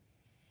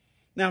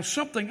 Now,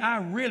 something I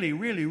really,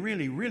 really,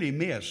 really, really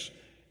miss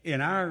in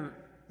our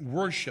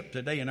worship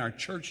today, in our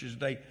churches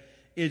today,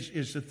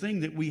 is the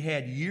thing that we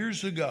had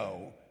years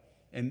ago.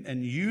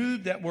 And you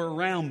that were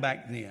around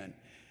back then,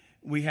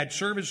 we had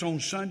service on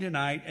Sunday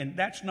night, and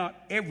that's not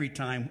every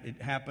time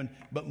it happened,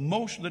 but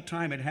most of the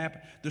time it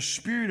happened. The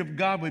Spirit of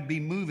God would be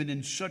moving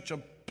in such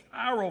a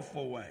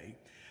powerful way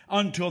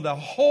until the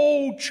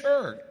whole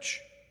church.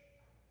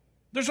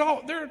 There's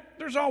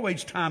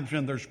always times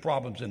when there's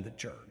problems in the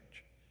church.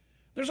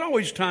 There's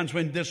always times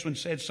when this one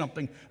said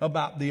something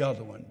about the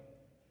other one.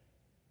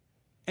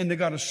 And they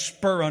got a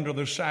spur under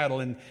their saddle,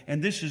 and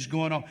this is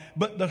going on.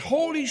 But the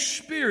Holy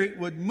Spirit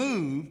would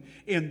move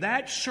in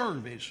that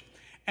service,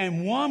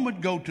 and one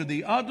would go to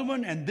the other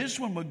one, and this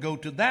one would go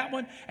to that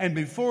one, and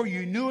before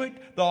you knew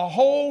it, the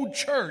whole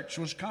church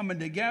was coming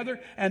together,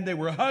 and they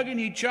were hugging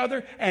each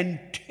other, and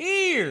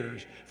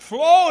tears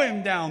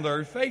flowing down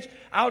their face.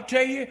 I'll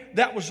tell you,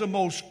 that was the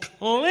most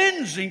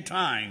cleansing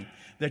time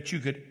that you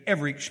could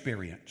ever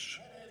experience.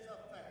 That is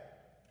a fact.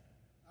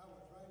 I was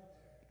right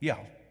there. Yeah.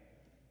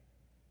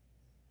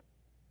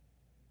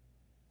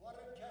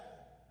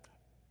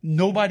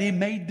 Nobody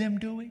made them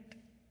do it.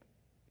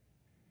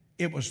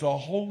 It was the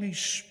Holy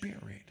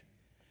Spirit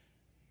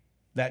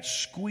that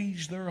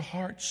squeezed their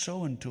hearts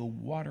so until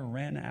water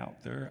ran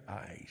out their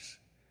eyes.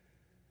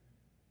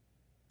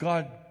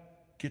 God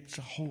gets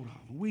a hold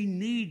of them. We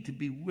need to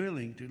be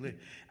willing to live.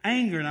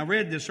 Anger, and I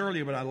read this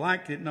earlier, but I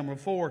liked it. Number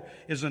 4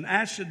 is an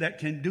acid that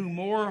can do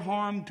more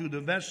harm to the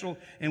vessel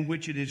in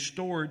which it is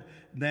stored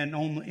than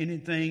on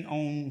anything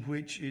on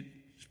which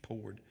it's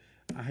poured.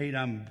 I hate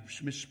I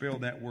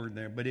misspelled that word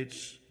there, but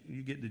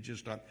you get the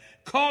gist of it.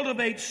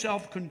 Cultivate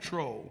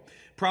self-control.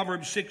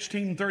 Proverbs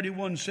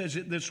 16:31 says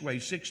it this way,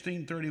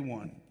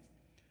 16:31.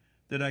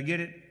 Did I get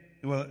it?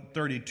 Well,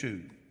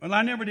 32. Well,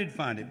 I never did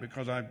find it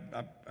because I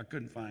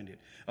couldn't find it.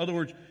 In other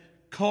words,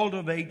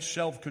 cultivate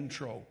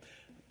self-control.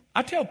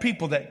 I tell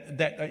people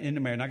that in the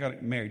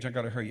marriage, I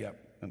got to hurry up.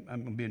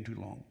 I'm being too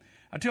long.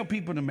 I tell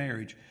people in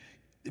marriage,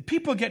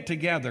 people get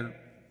together,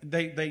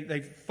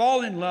 they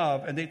fall in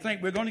love, and they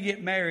think we're going to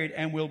get married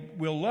and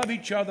we'll love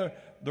each other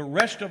the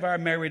rest of our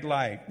married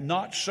life.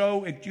 Not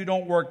so if you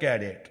don't work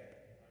at it.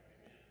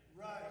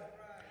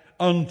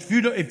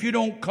 If you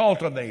don't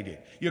cultivate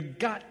it. You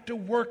got to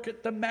work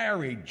at the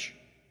marriage.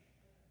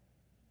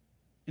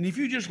 And if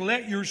you just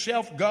let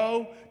yourself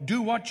go,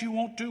 do what you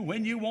want to,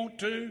 when you want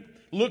to,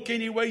 look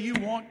any way you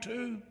want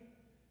to,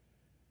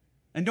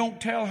 and don't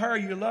tell her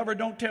you love her,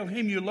 don't tell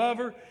him you love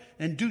her,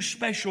 and do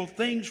special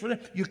things for them,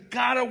 you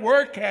got to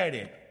work at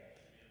it.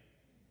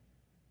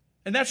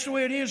 And that's the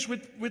way it is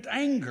with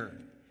anger.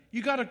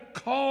 You got to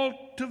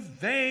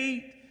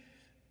cultivate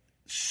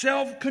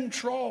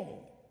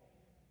self-control.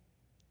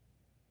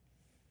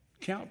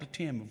 Count to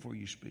 10 before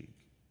you speak.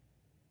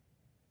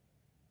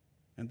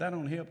 And that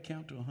don't help,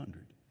 count to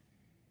 100.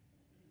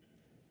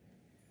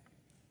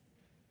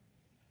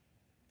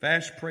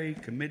 Fast, pray,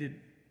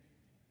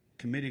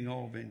 committing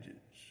all vengeance.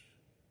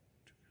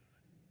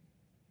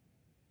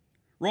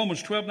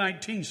 Romans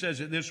 12:19 says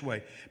it this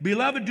way.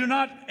 Beloved, do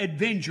not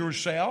avenge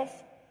yourself.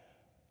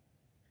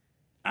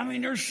 I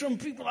mean, there's some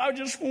people I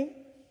just want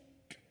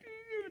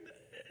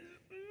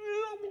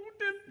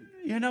them,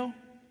 you know.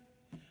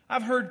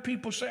 I've heard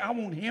people say, I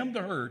want him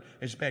to hurt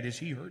as bad as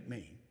he hurt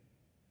me.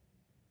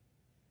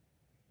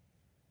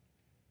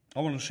 I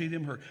want to see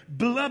them hurt.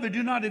 Beloved,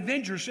 do not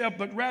avenge yourself,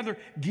 but rather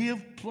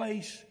give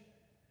place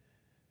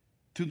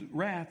to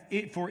wrath.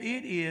 For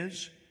it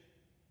is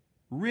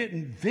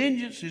written,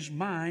 vengeance is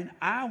mine,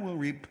 I will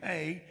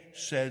repay,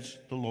 says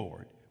the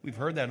Lord. We've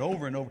heard that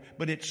over and over,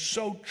 but it's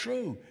so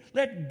true.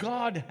 Let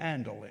God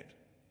handle it.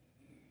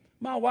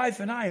 My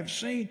wife and I have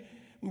seen,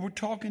 we were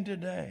talking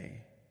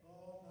today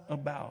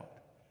about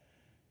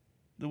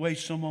the way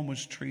someone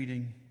was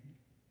treating,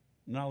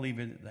 and I'll leave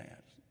it at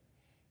that.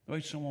 The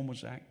way someone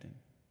was acting.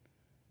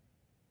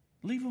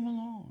 Leave them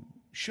alone.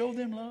 Show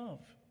them love.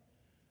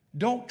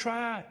 Don't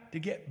try to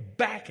get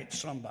back at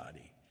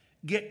somebody.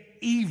 Get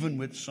even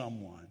with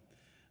someone.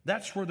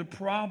 That's where the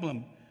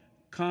problem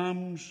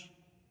comes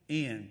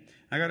in.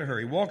 I got to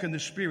hurry. Walk in the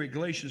Spirit,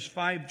 Galatians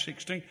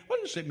 5:16.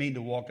 What does it mean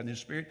to walk in the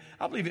Spirit?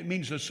 I believe it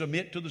means to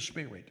submit to the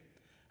Spirit.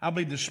 I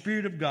believe the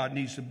Spirit of God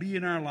needs to be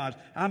in our lives.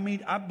 I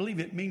believe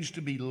it means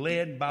to be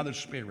led by the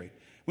Spirit.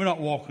 We're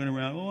not walking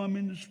around, I'm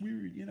in the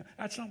Spirit. You know,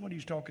 that's not what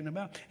he's talking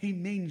about. He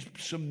means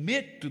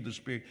submit to the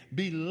Spirit.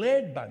 Be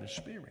led by the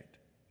Spirit.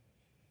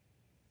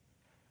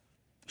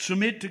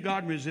 Submit to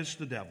God, resist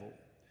the devil.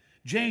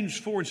 James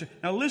 4 says,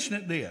 now listen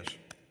at this,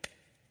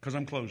 because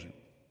I'm closing.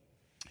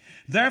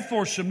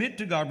 Therefore, submit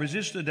to God,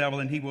 resist the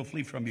devil, and he will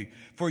flee from you.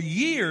 For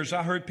years,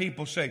 I heard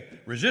people say,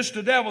 resist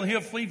the devil, and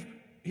he'll flee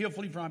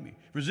from you.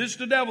 Resist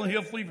the devil, and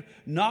he'll flee.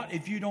 Not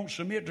if you don't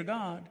submit to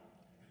God.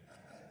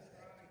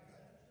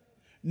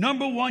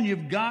 Number one,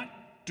 you've got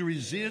to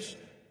resist,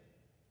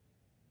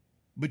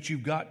 but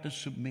you've got to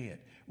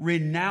submit.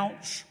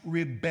 Renounce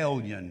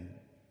rebellion.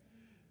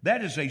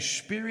 That is a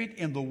spirit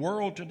in the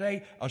world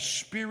today, a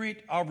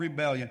spirit of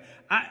rebellion.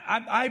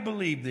 I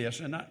believe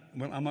this, and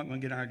I'm not going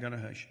to get out, I got to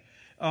hush.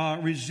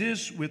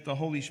 Resist with the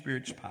Holy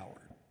Spirit's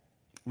power.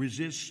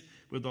 Resist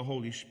with the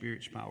Holy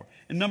Spirit's power.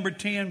 And number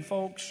 10,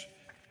 folks,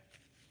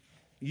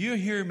 you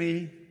hear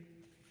me.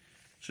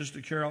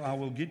 Sister Carol, I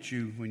will get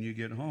you when you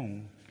get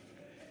home.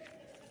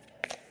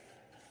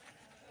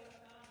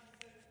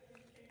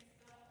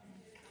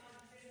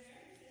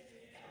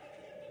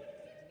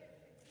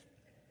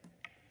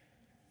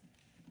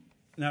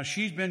 Now,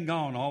 she's been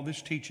gone all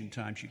this teaching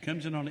time. She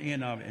comes in on the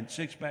end of it and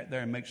sits back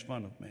there and makes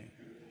fun of me.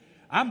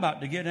 I'm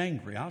about to get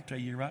angry. I'll tell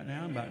you right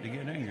now, I'm about to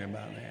get angry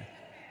about that.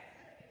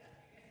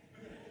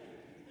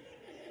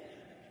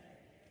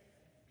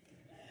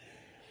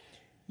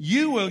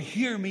 You will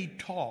hear me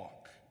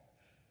talk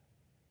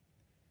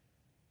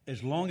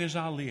as long as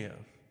I live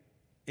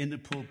in the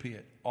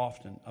pulpit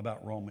often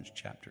about Romans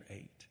chapter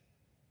 8.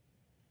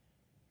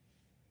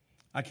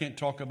 I can't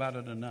talk about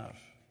it enough.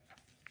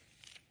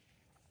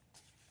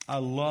 I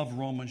love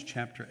Romans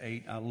chapter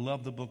 8. I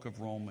love the book of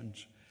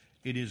Romans.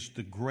 It is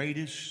the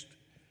greatest,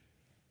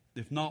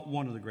 if not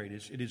one of the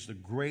greatest, it is the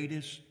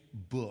greatest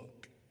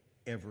book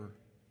ever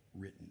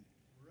written.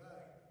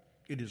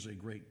 It is a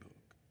great book.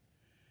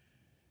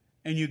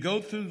 And you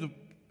go through the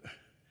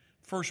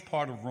first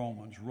part of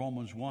Romans,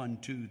 Romans 1,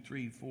 2,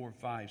 3, 4,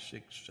 5,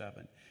 6,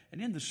 7.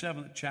 And in the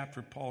 7th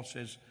chapter, Paul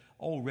says,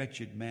 oh,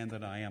 wretched man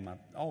that I am,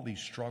 all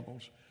these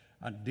struggles,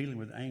 I'm dealing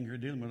with anger,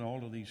 dealing with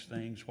all of these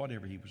things,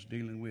 whatever he was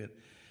dealing with.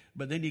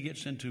 But then he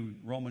gets into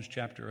Romans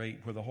chapter 8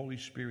 where the Holy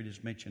Spirit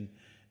is mentioned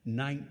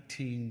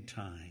 19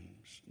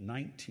 times.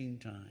 19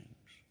 times.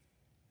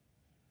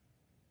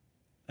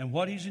 And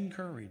what he's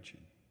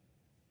encouraging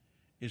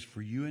is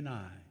for you and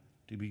I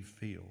to be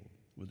filled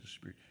with the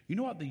Spirit. You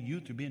know what the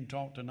youth are being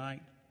taught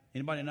tonight?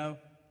 Anybody know?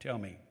 Tell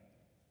me.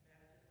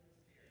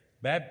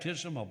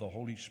 Baptism of the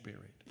Holy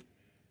Spirit.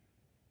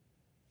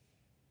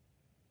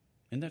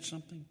 Isn't that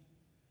something?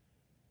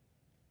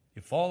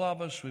 If all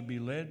of us would be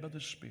led by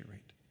the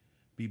Spirit,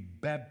 be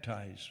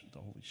baptized with the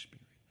Holy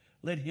Spirit.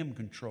 Let him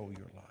control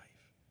your life.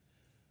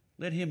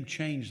 Let him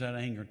change that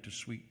anger to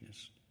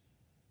sweetness.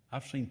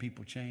 I've seen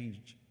people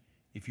change.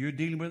 If you're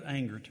dealing with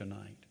anger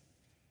tonight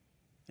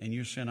and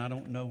you're saying, I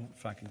don't know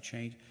if I can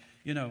change.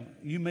 You know,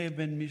 you may have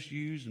been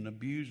misused and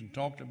abused and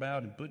talked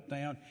about and put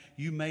down.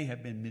 You may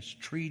have been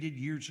mistreated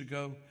years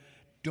ago.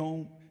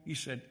 You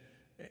said,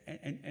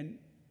 and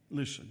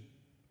listen,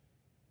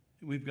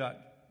 we've got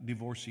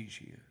divorcees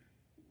here.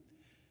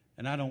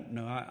 And I don't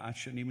know, I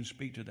shouldn't even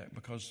speak to that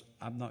because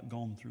I've not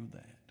gone through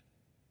that.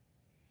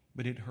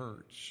 But it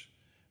hurts.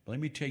 But let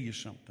me tell you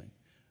something.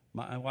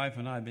 My wife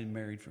and I have been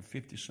married for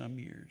 50-some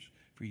years.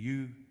 For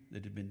you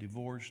that have been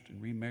divorced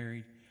and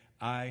remarried,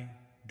 I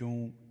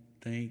don't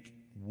think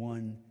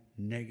one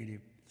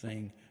negative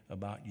thing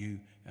about you,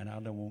 and I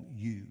don't want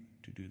you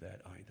to do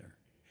that either.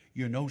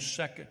 You're no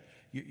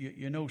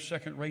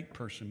second-rate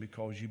person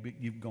because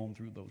you've gone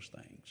through those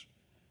things.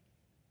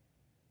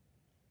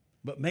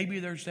 But maybe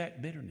there's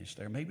that bitterness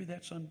there. Maybe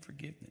that's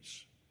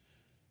unforgiveness.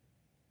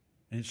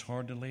 And it's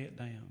hard to lay it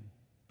down,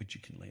 but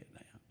you can lay it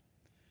down.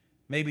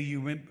 Maybe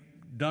you went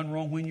done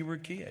wrong when you were a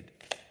kid,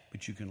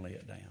 but you can lay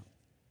it down.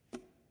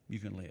 You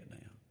can lay it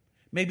down.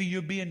 Maybe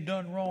you're being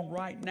done wrong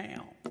right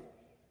now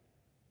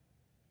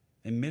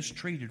and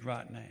mistreated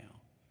right now.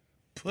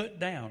 Put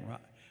down right.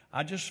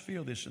 I just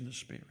feel this in the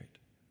Spirit.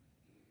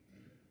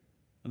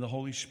 And the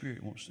Holy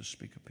Spirit wants to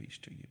speak a peace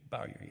to you.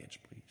 Bow your heads,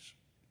 please.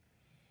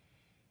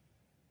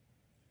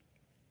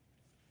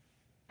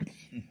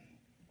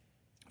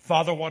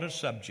 Father, what a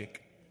subject.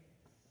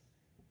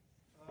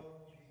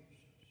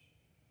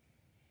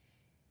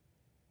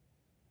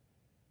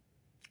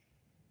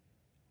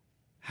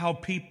 How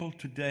people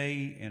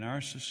today in our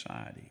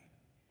society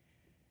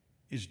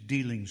is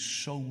dealing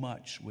so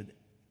much with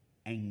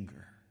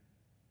anger.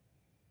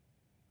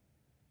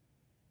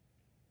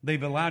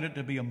 They've allowed it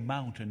to be a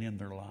mountain in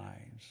their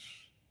lives.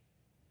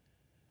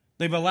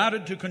 They've allowed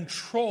it to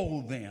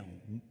control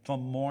them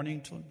from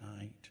morning till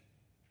night.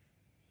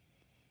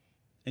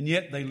 And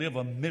yet they live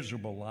a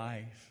miserable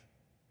life.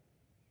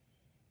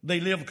 They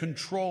live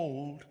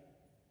controlled.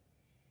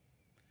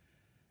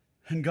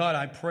 And God,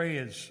 I pray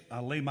as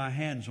I lay my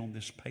hands on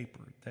this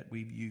paper that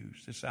we've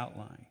used, this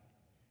outline,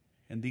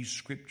 and these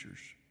scriptures,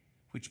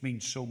 which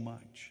mean so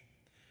much.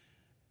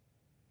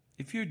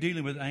 If you're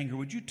dealing with anger,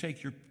 would you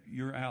take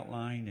your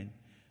outline and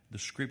the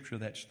scripture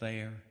that's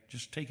there,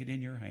 just take it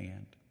in your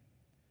hand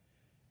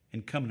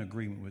and come in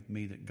agreement with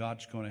me that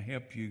God's going to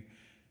help you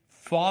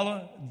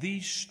follow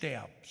these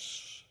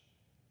steps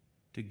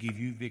to give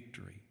you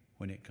victory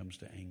when it comes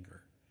to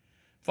anger.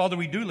 Father,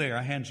 we do lay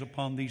our hands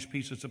upon these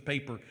pieces of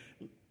paper.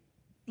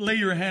 Lay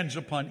your hands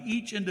upon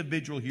each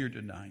individual here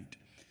tonight.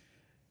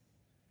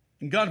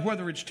 And God,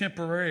 whether it's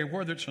temporary or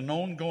whether it's an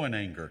ongoing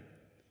anger,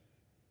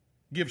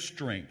 give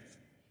strength.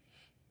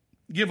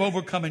 Give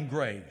overcoming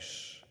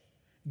grace.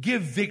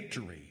 Give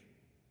victory.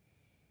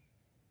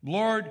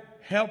 Lord,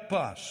 help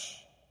us,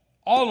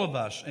 all of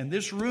us in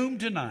this room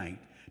tonight,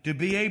 to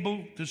be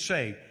able to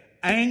say,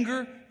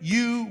 anger,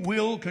 you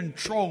will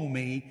control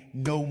me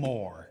no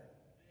more.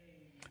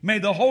 May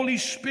the Holy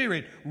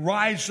Spirit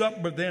rise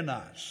up within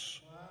us.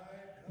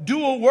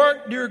 Do a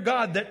work, dear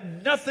God,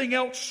 that nothing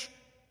else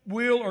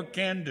will or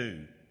can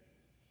do.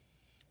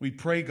 We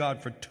pray,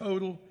 God, for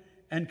total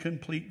and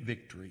complete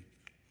victory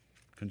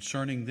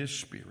concerning this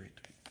spirit.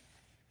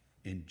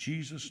 In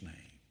Jesus' name.